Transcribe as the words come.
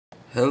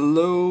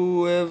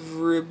Hello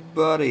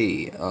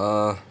everybody.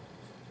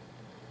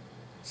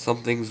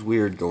 Something's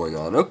weird going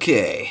on.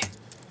 Okay.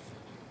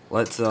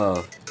 Let's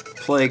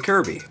play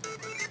Kirby.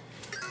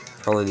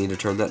 Probably need to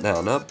turn that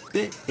down a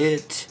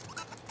bit.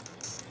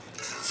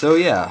 So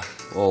yeah,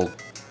 well,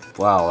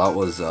 wow, that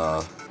was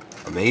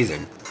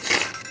amazing.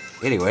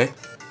 Anyway,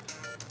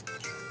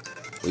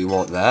 we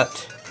want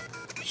that.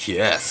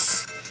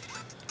 Yes.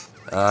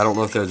 I don't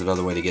know if there's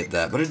another way to get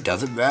that, but it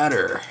doesn't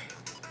matter.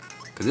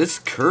 Cause it's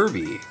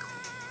Kirby.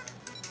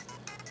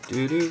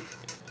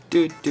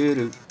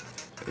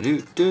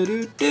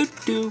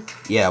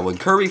 Yeah, when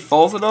Kirby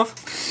falls enough,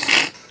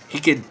 he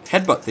can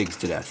headbutt things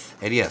to death.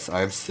 And yes,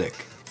 I am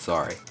sick.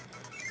 Sorry.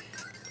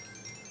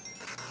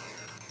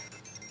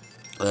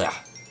 Ugh,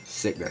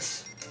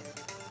 sickness.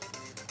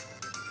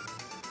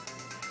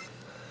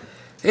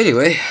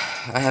 Anyway,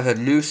 I have a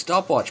new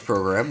stopwatch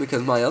program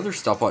because my other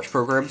stopwatch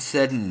program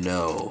said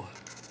no.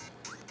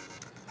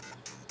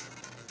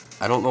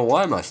 I don't know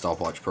why my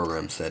stopwatch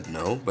program said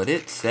no, but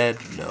it said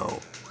no.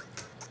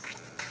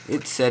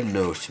 It said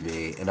no to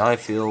me, and I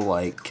feel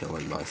like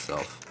killing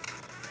myself.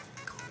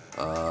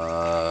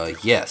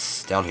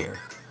 Yes, down here.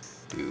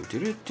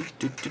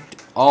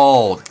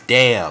 Oh,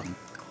 damn.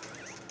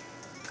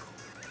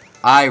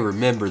 I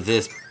remember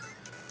this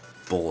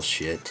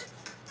bullshit.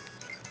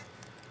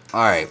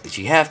 Alright, what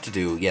you have to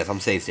do, yes, I'm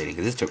save stating,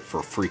 because this took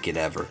for freaking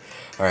ever.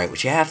 Alright,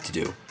 what you have to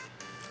do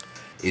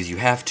is you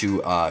have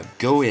to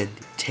go in,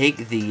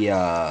 take the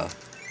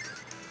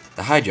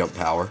high jump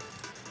power,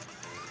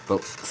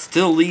 but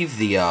still leave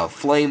the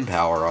flame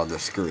power on the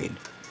screen.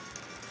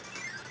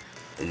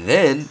 And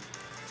then,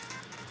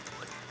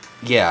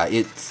 yeah,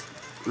 it's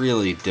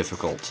really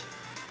difficult.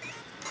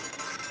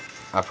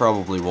 I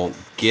probably won't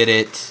get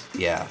it.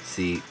 Yeah,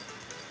 see,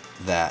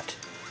 that.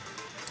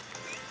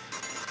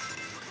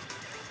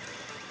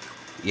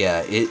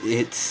 Yeah,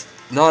 it's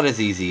not as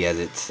easy as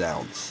it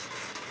sounds.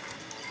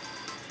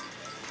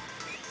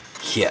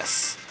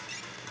 Yes.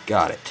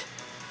 Got it.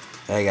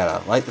 I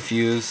gotta light the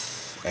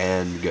fuse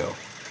and go.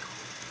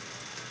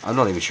 I'm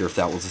not even sure if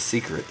that was a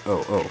secret.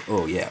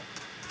 Oh, yeah.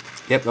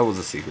 Yep, that was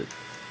a secret.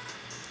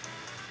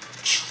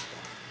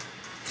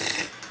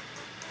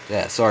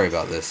 Yeah, sorry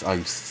about this.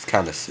 I'm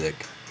kind of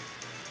sick.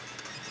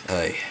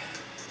 Hey.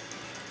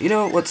 You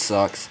know what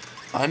sucks?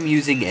 I'm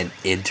using an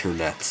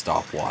internet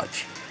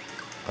stopwatch.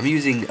 I'm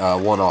using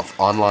one off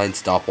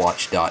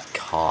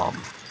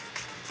onlinestopwatch.com.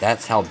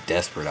 That's how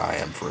desperate I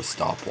am for a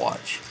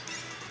stopwatch.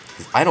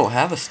 'Cause I don't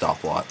have a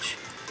stopwatch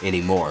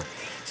anymore,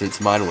 since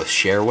mine was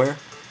shareware.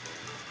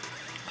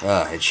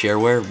 And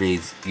shareware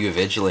means you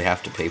eventually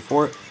have to pay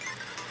for it.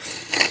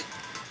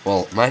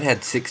 Well, mine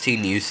had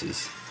 16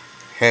 uses.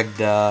 And,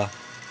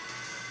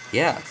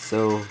 yeah,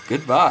 so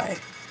goodbye.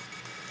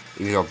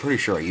 Even though I'm pretty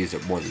sure I used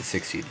it more than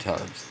 16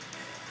 times.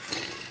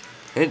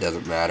 It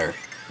doesn't matter.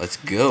 Let's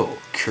go.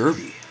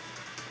 Kirby.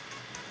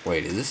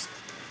 Wait, is this...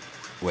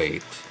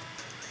 Wait.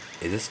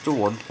 Is this the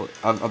one place...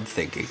 I'm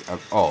thinking.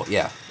 Oh,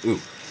 yeah. Ooh.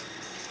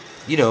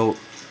 You know,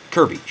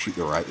 Kirby, shoot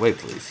the right way,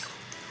 please.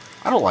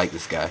 I don't like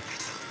this guy.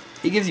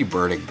 He gives you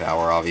burning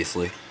power,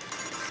 obviously.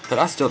 But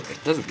I still...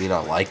 It doesn't mean I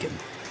like him.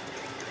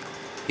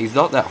 He's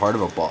not that hard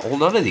of a boss. Well,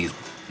 none of these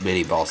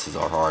mini-bosses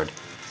are hard.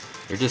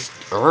 They're just...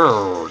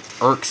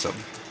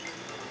 irksome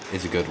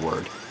is a good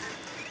word.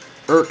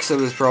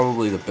 Irksome is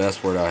probably the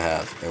best word I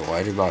have. And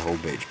why did my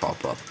homepage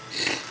pop up?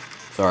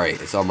 Sorry,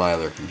 it's on my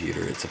other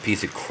computer. It's a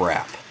piece of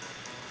crap.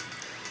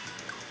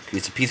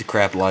 It's a piece of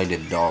crap lined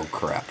in dog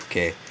crap,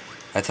 okay?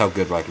 That's how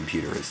good my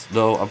computer is.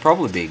 No, I'm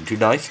probably being too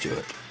nice to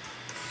it.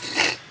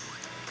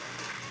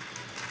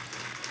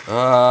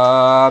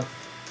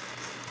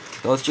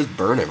 Let's just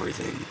burn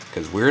everything,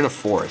 because we're in a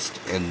forest,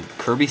 and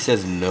Kirby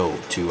says no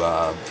to,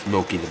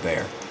 Smokey the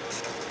Bear.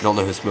 I don't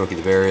know who Smokey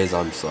the Bear is,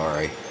 I'm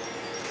sorry.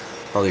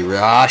 Probably,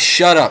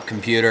 shut up,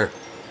 computer!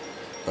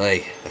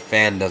 Like, the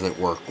fan doesn't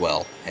work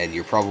well, and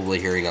you're probably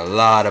hearing a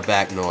lot of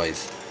back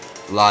noise.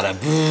 A lot of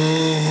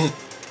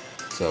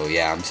so,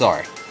 yeah, I'm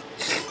sorry.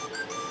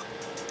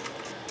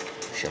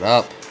 Shut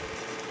up.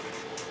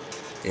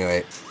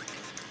 Anyway,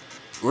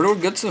 we're doing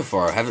good so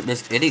far. I haven't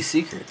missed any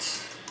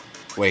secrets.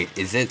 Wait,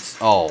 is it...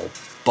 Oh,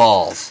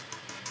 balls.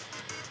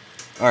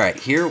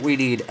 Alright, here we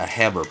need a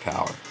hammer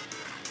power.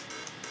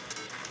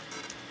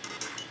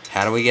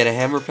 How do we get a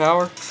hammer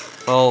power?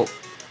 Well,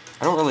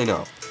 I don't really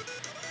know.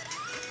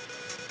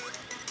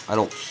 I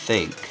don't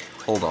think.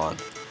 Hold on.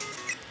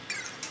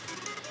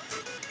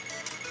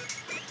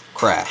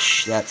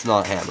 Crash. That's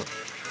not hammer.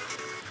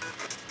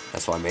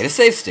 That's why I made a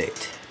save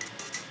state.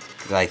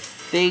 Because I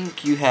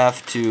think you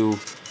have to...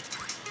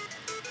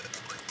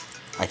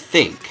 I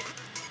think.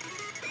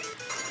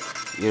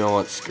 You know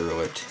what? Screw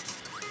it.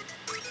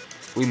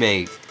 I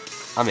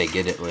may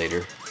get it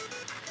later.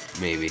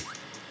 Maybe.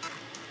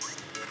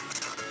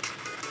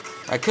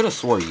 I could have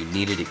swore you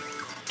need a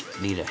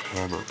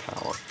hammer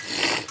power.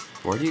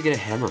 Where do you get a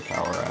hammer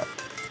power at?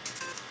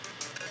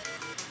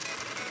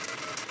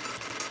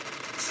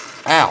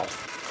 Ow!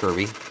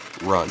 Kirby,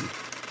 run.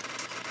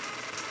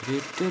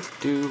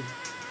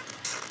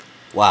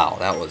 Wow,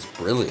 that was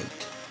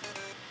brilliant.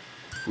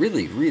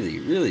 Really, really,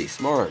 really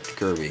smart,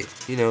 Kirby.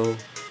 You know, like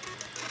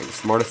the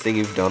smartest thing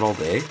you've done all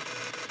day.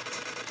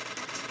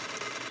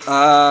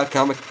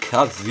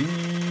 Kamikaze.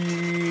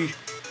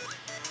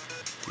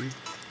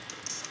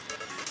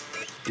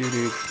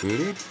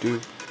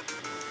 Do.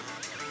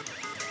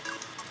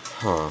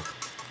 Huh.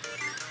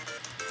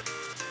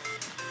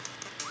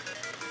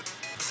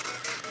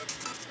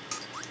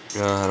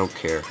 I don't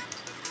care.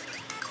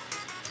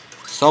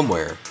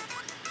 Somewhere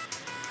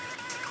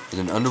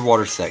there's an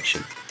underwater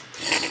section.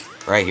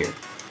 Right here.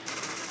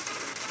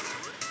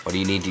 What do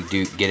you need to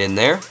do? Get in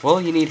there?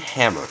 Well, you need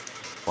hammer.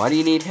 Why do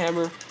you need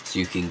hammer? So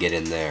you can get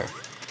in there.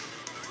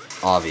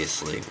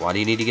 Obviously. Why do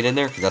you need to get in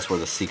there? Because that's where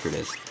the secret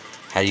is.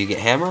 How do you get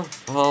hammer?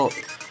 Well,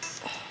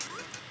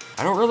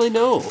 I don't really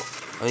know.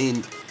 I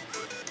mean,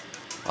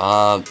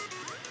 I'll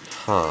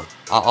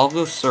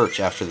go search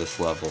after this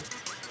level.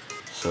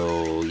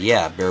 So,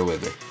 yeah, bear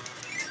with me.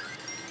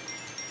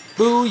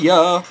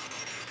 Booyah!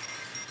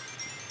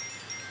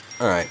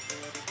 Alright.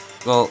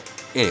 Well,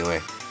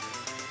 anyway.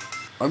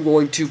 I'm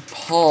going to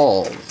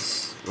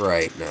pause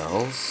right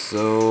now,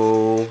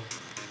 so...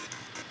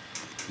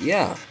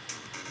 yeah.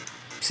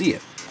 See ya.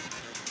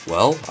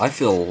 Well, I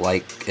feel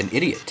like an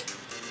idiot.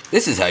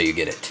 This is how you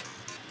get it.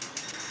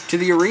 To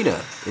the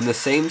arena, in the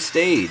same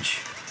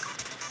stage.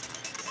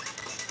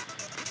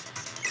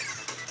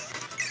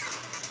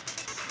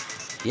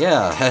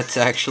 Yeah, that's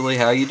actually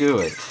how you do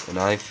it. And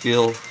I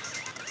feel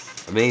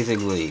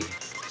amazingly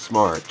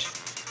smart.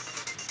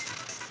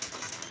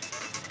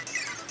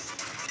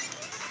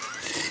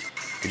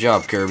 Good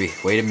job, Kirby.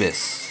 Way to miss.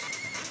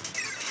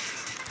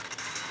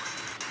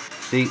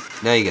 See,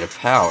 now you get a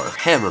power.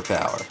 Hammer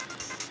power.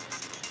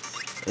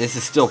 This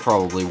is still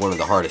probably one of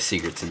the hardest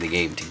secrets in the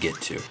game to get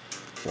to.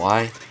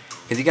 Why?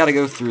 Because you gotta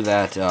go through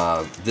that,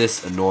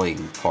 this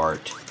annoying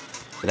part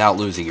without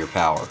losing your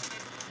power.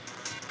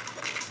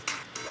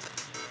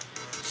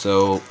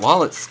 So,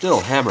 while it's still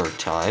hammer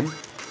time,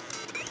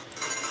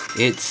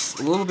 it's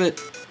a little bit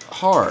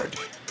hard.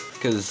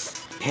 Because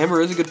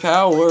hammer is a good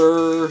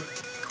power,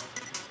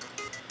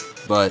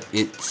 but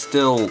it's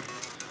still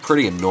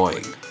pretty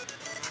annoying.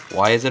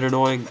 Why is it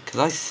annoying? Because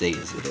I say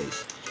as it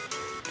is.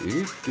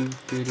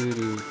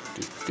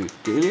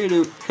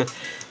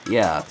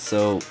 Yeah,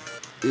 so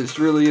this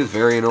really is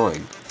very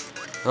annoying.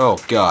 Oh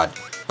god.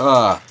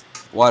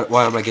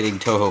 Why am I getting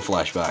Toho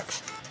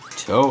flashbacks?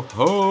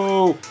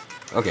 Toho!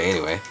 Okay,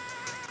 anyway.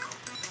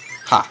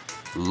 Ha!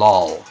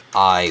 Lol.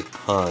 I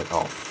pun.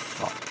 Oh,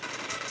 fuck.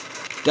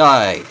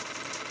 Die!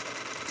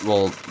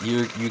 Well,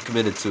 you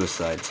committed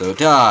suicide, so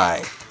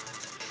die!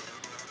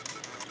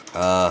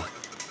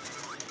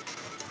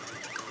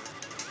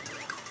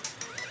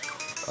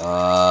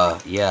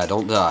 Yeah,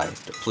 don't die.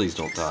 Please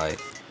don't die.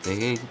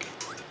 Think.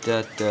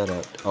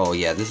 Oh,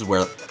 yeah, this is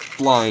where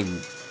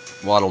flying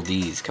Waddle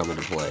Dees come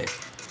into play.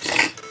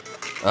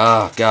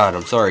 Oh, God,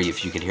 I'm sorry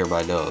if you can hear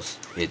my nose.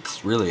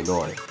 It's really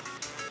annoying.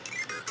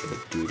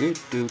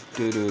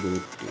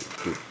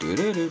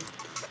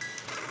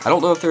 I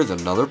don't know if there's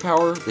another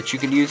power that you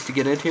can use to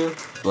get in here,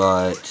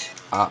 but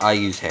I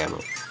use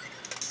hammer.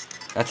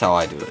 That's how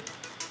I do it.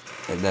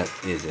 And that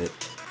is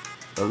it.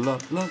 La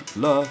la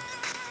la.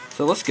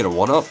 So let's get a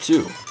 1-up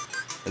too.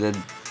 And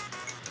then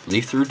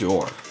leaf through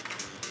door.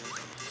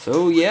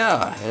 So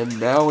yeah, and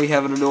now we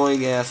have an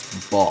annoying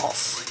ass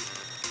boss.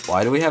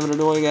 Why do we have an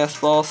annoying ass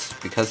boss?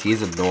 Because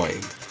he's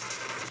annoying.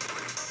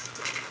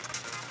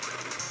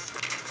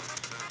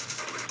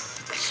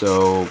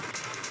 So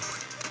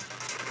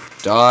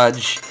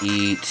dodge,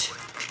 eat.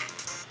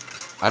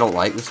 I don't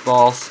like this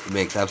boss. It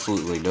makes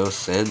absolutely no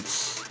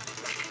sense.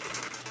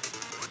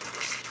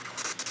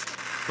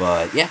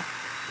 But yeah.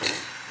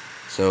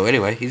 So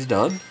anyway, he's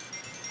done.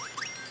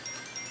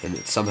 And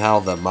somehow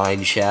the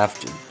mine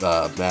shaft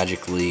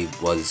magically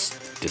was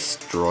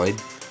destroyed.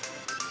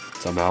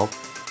 Somehow.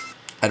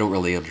 I don't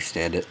really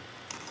understand it.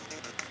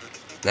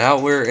 Now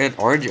we're at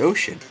Orange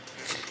Ocean.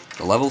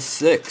 Level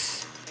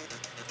 6.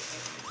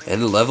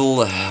 And the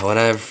level, when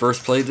I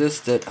first played this,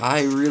 that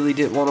I really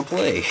didn't want to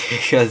play.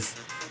 Because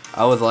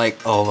I was like,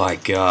 oh my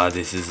god,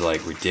 this is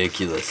like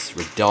ridiculous.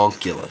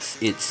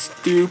 Redonkulous. It's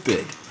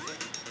stupid.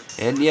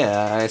 And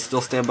yeah, I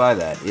still stand by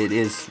that. It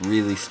is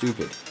really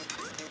stupid.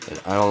 And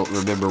I don't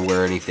remember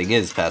where anything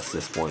is past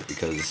this point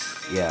because,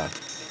 yeah.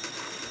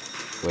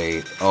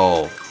 Wait,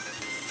 oh.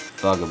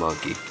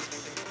 Bug-a-monkey.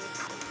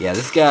 Yeah,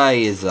 this guy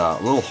is a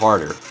little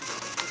harder.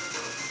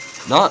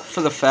 Not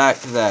for the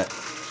fact that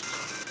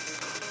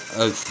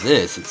it's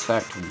this, it's the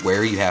fact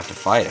where you have to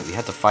fight him. You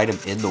have to fight him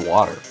in the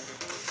water.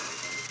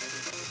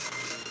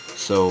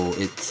 So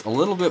it's a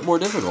little bit more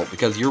difficult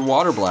because your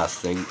water blast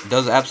thing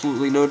does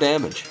absolutely no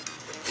damage.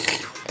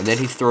 And then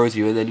he throws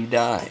you and then you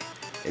die.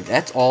 And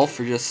that's all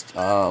for just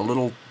a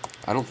little...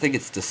 I don't think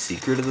it's the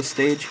secret of the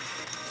stage.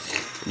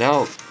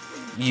 Now,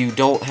 you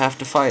don't have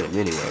to fight him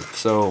anyway.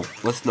 So,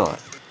 let's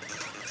not.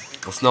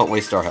 Let's not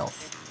waste our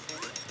health.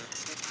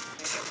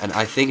 And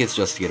I think it's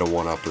just to get a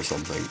 1-up or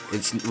something.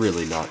 It's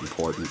really not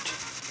important.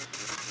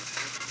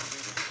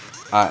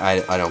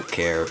 I don't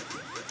care.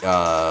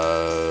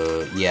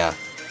 Yeah.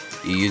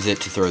 You use it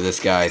to throw this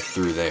guy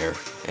through there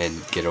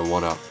and get a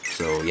 1-up.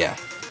 So, yeah.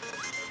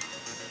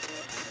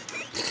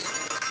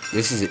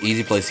 This is an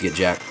easy place to get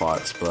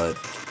jackpots, but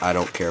I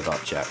don't care about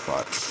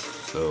jackpots.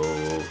 So...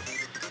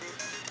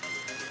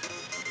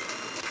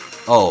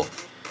 Oh.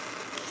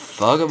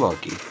 Fug a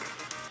monkey.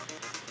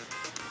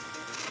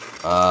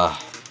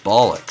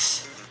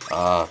 Bollocks.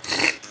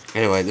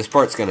 Anyway, this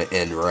part's gonna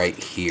end right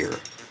here.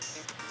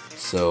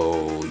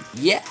 So,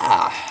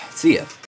 yeah. See ya.